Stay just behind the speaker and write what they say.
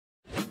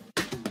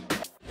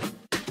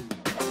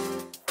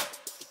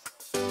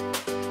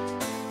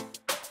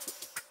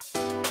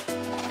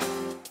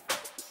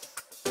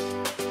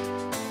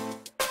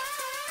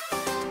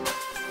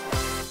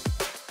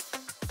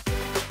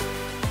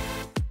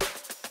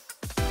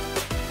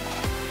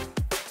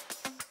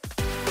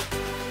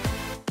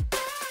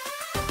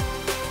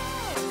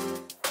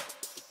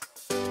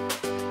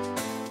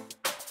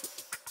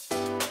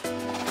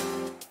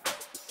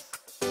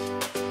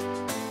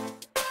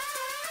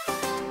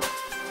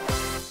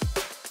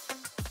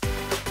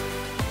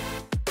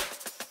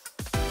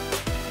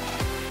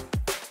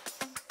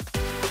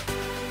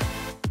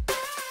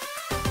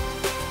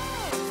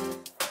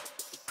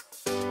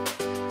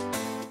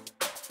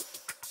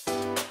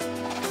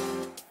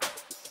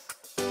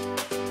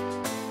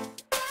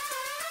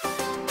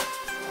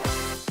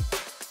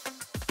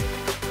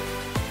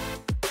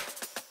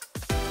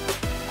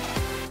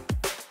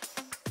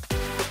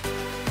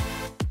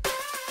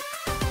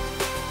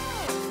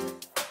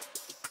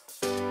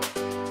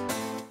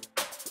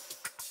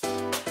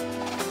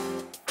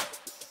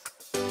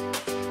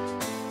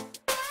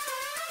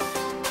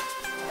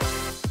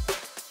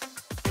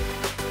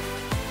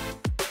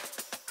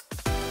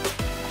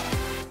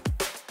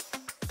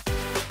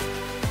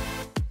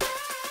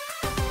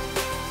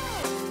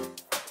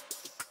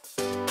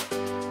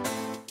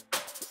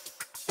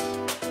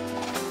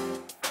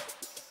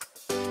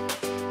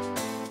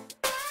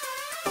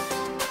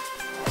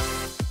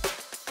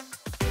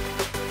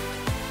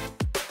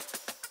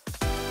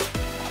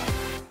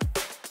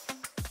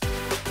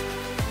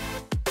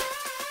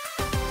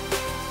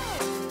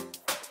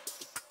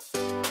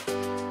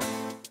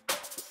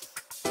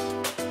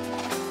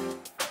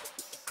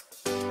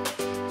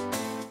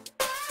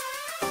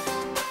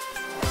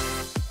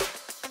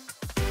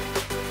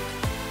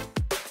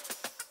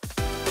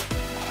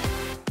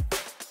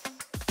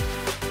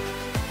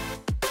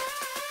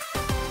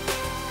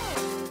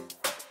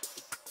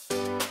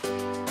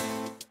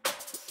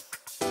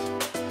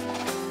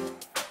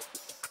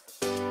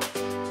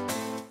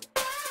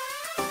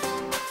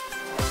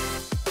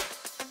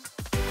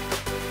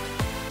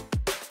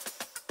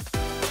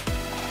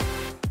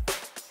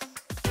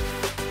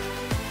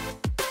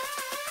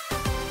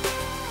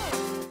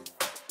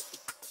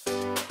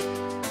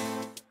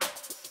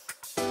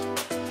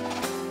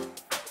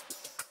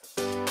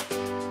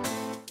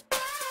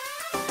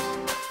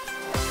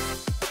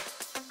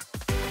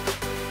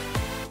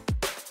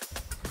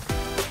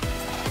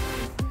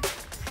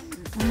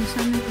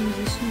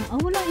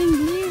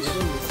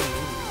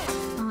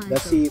The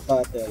sea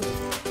battle.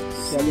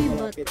 Siya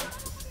malapit.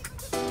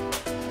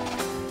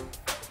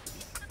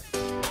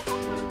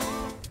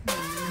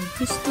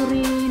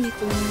 History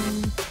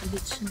nitong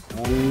beach.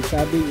 Ang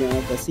sabi niya,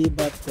 the sea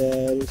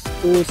battles,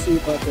 2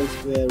 sea battles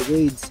were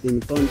waged in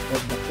front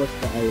of the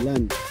KOTKA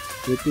Island.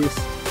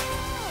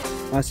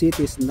 As it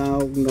is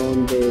now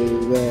known, they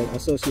were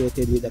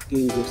associated with the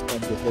King Gustav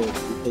III's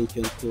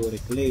intention to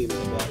reclaim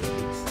the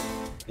Baltics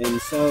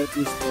and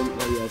southeastern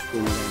area of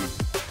Finland.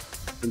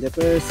 In the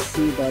first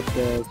sea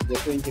battle, the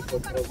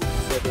 24th of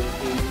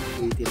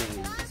 1789,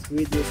 the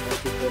Swedish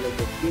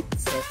archipelago Pitt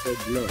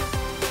suffered loss.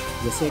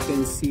 The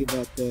second sea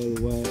battle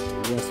was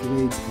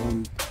waged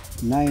on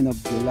 9 of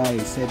July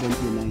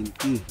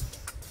 1790.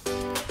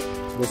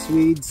 The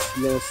Swedes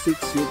lost 6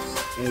 ships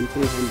and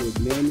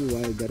 300 men,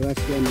 while the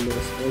Russians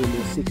lost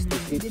almost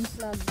 60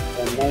 ships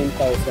and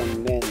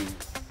 9,000 men.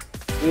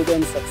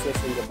 Sweden's success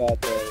in the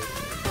battle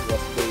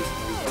was based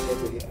on the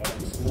heavily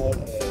armed small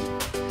and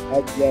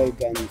agile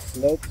gun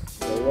slopes.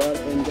 The war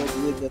ended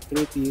with the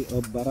Treaty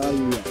of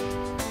Baraya,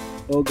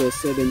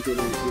 August 1790,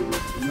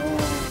 with no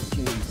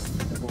change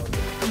to the border.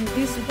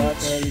 This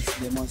Battles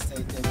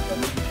demonstrated the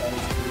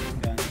military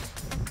significance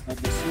of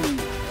the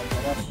Swedes, of the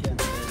Russians,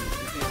 and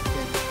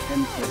defeated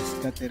Empress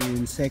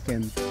Catherine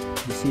II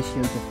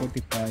decision to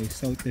fortify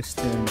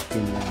southeastern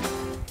Finland.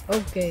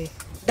 Okay,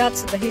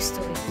 that's the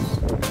history.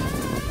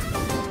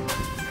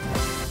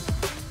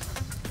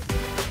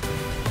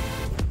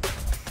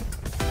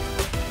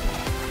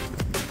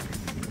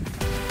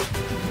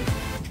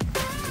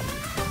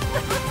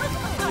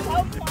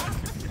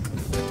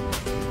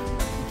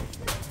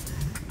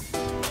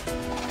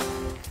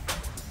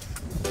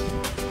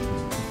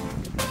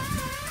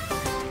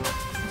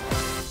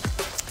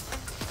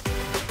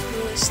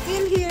 We're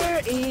still here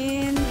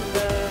in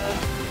the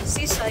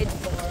seaside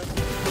park.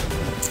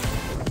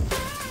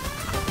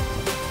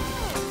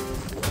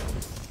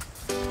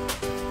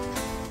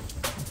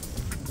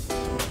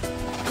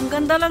 Ang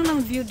ganda lang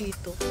ng view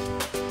dito.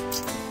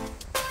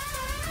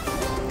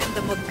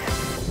 Ganda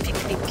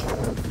mag-picnic.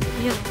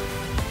 Yan.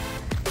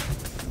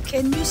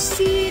 Can you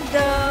see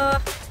the...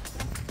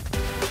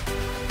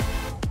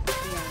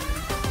 Yan.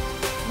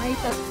 May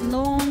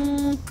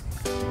tatlong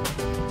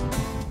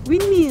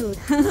windmill.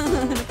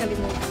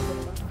 Nakalimutan ko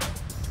pa.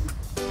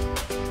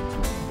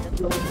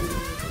 Tatlong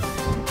windmill.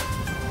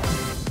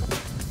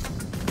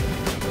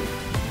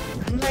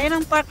 Ang laya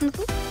ng park na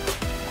to.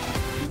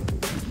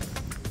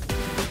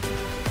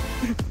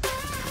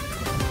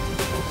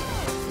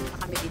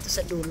 Kami dito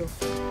sa dulo.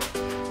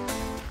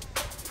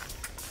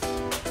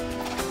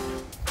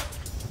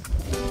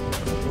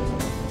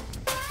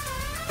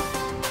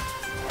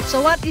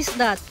 So what is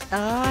that?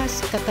 Ah,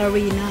 si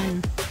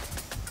Katarinan.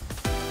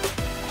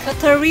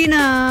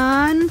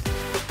 Katarinan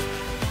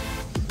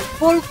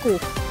Polko.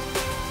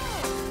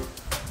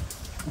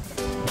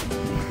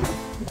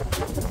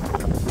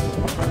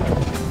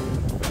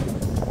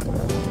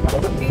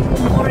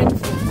 More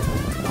info.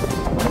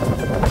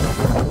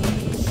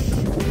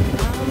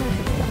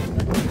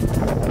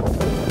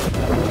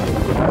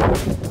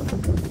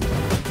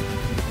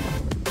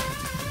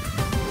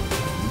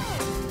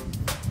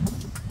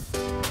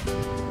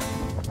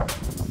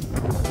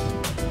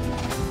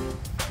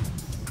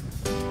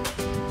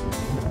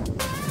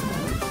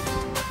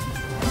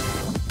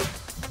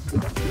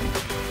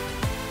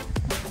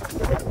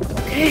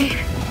 Okay.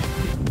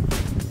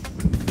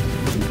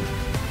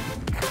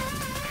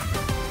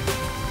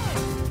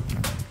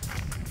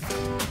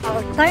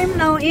 Our time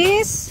now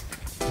is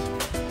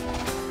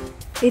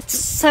it's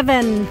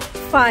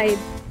 7:05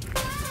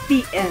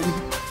 p.m.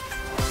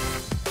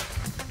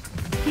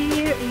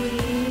 here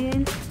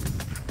in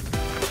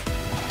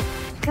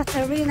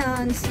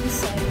Katarinan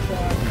Seaside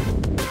Park,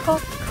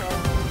 KOTKA.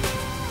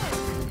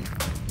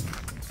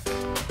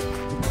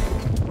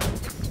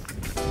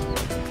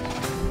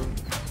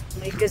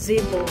 May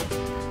gazebo.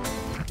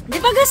 Di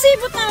ba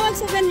gazebo tawag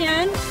sa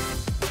ganyan?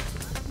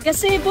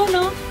 Gazebo,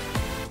 no?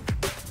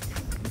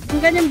 Ang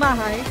ganyang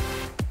bahay.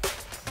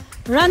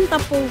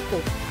 Rantapulco.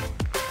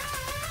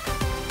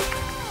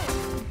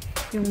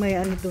 Yung may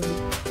ano doon.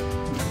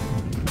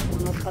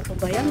 Mga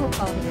patubayan o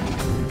powder.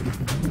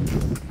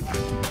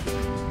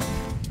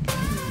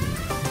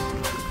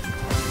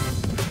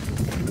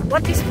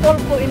 What is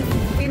polko in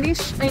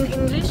Finnish? In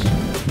English?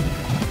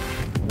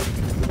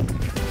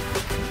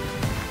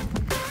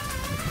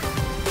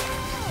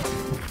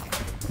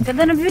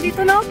 Ganda ng view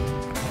dito, no?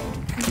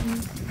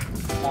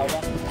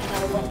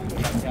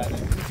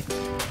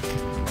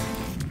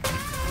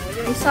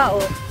 Yung isa,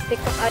 oh.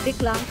 TikTok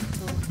addict lang.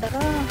 Oh,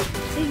 tara.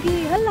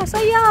 Sige. Hala,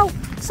 sayaw!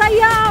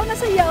 Sayaw na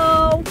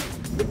sayaw!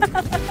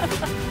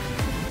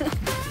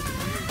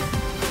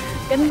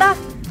 Ganda!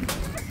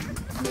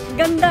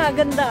 Ganda,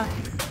 ganda.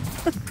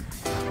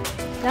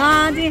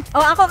 Dandi.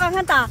 Oh, ako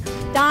kakanta.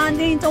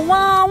 Dandi,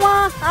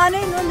 tawawa. Ano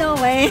yun, no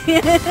way.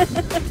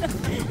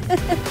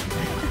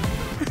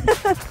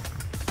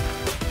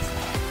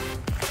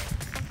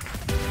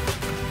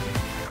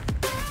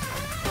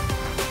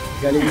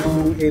 Galing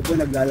yung Epo,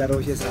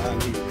 naglalaro siya sa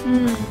hangin.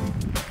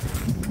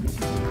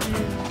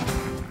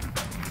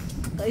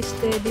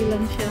 Naka-steady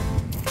lang siya.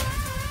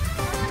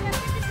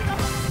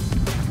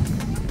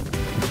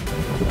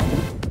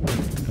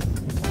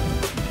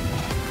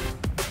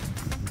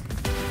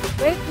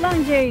 Wait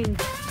lang, Jane.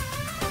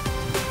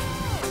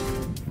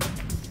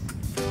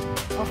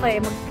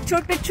 Okay,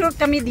 mag-picture-picture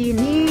kami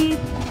dini.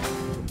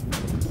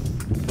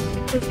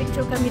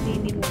 Picture-picture kami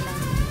dini muna.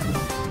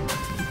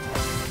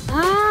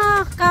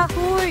 Ah,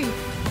 kahoy!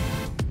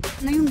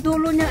 Na yung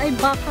dulo niya ay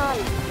bakal.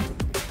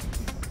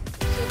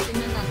 So,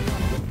 tingnan natin.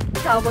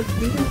 Tawag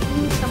din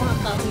sa mga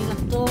kahoy na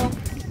to.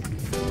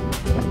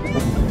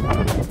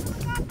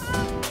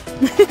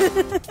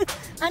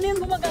 Ano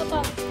yung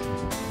gumagapang?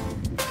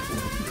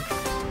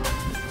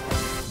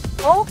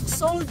 Oak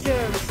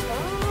soldiers.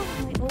 Oh,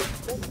 may oak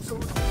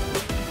soldiers.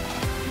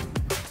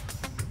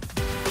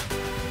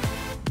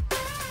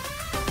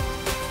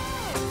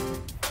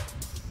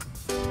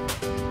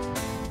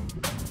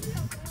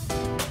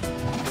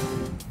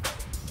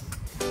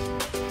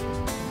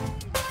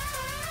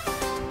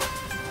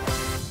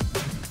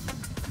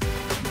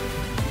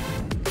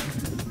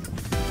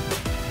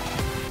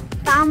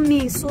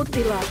 Tami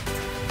Sutilat.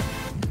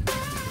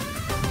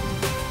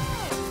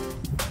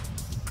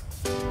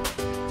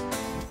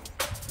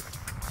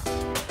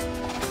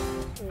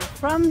 So,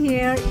 from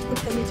here, ikot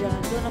kami dyan.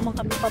 Doon naman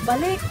kami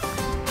pabalik.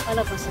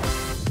 Palabasan.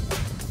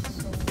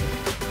 So,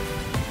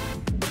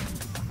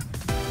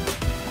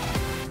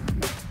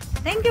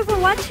 thank you for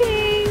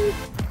watching.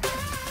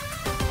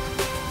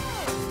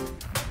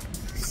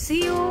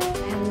 See you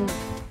and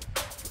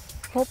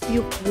hope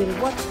you will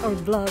watch our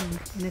vlog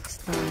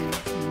next time.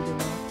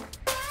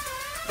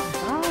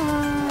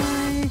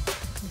 Bye!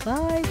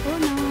 Bye for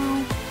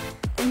now.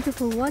 Thank you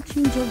for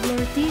watching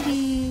Jobler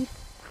TV.